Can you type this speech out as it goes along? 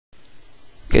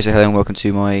Okay, so hello and welcome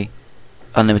to my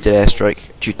unlimited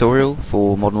airstrike tutorial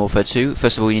for Modern Warfare 2.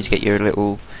 First of all, you need to get your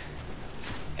little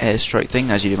airstrike thing,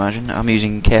 as you'd imagine. I'm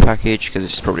using care package because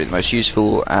it's probably the most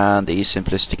useful and the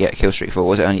simplest to get a kill streak for.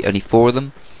 Was it only 4 of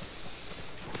them?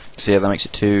 So yeah, that makes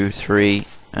it 2, 3,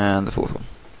 and the 4th one.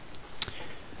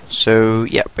 So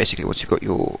yeah, basically once you've got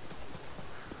your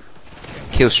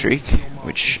kill streak,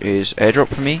 which is airdrop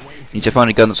for me, you need to find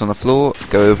a gun that's on the floor,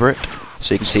 go over it.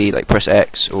 So you can see, like, press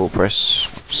X or press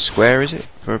square, is it,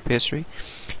 for a PS3? You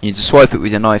need to swipe it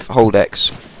with your knife, hold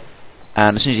X,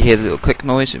 and as soon as you hear the little click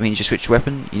noise, it means you switch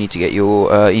weapon. You need to get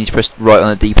your, you need to press right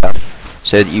on the DPAD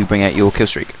so that you bring out your kill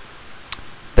streak.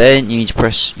 Then you need to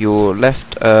press your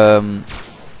left, I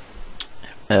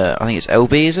think it's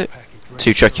LB, is it?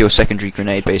 To chuck your secondary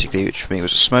grenade, basically, which for me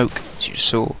was a smoke, as you just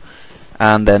saw,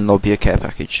 and then lobby your care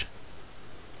package.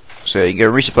 So you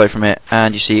go resupply from it,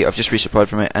 and you see I've just resupplied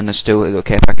from it, and there's still a little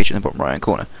care package in the bottom right hand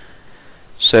corner.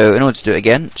 So in order to do it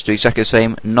again, to do exactly the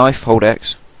same, knife, hold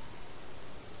X.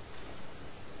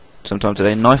 Sometime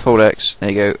today, knife, hold X, there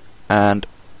you go, and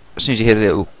as soon as you hear the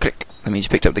little click, that means you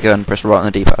picked up the gun, press right on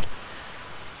the D-pad.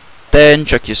 Then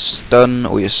chuck your stun,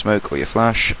 or your smoke, or your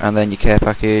flash, and then your care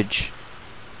package,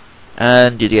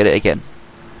 and you get it again.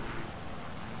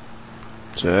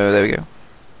 So there we go.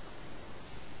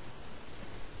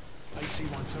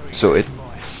 Sorted.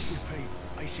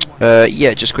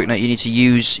 Yeah, just a quick note. You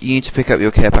need to pick up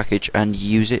your care package and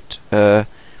use it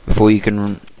before you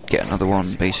can get another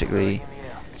one, basically.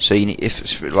 So you need, if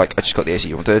it's like I just got the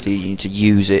AC-130, you need to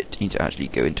use it. You need to actually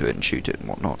go into it and shoot it and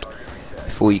whatnot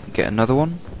before you can get another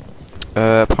one.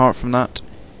 Apart from that,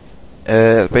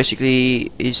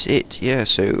 basically is it. Yeah.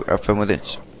 So have fun with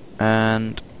it,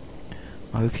 and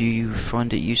I hope you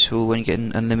find it useful when you get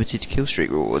an unlimited kill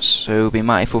streak rewards. So, be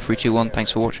Matty 4321.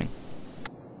 Thanks for watching.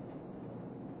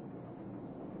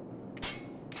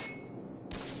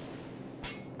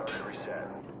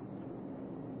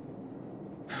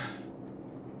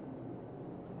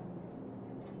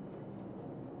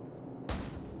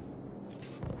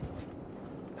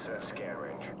 Set scan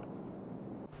range.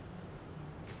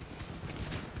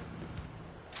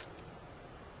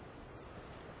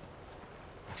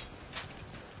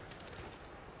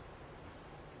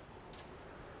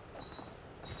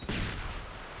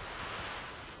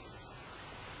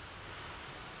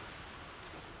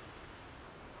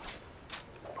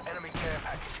 Enemy care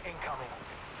package incoming.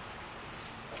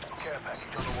 Care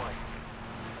package on the way.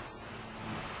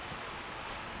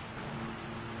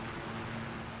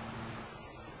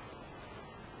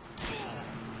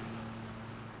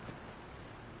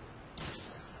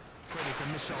 Predator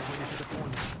missile ready for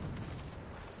deployment.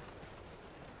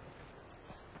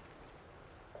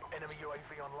 Enemy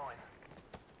UAV online.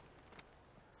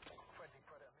 Friendly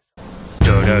Predator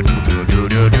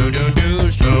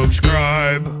missile.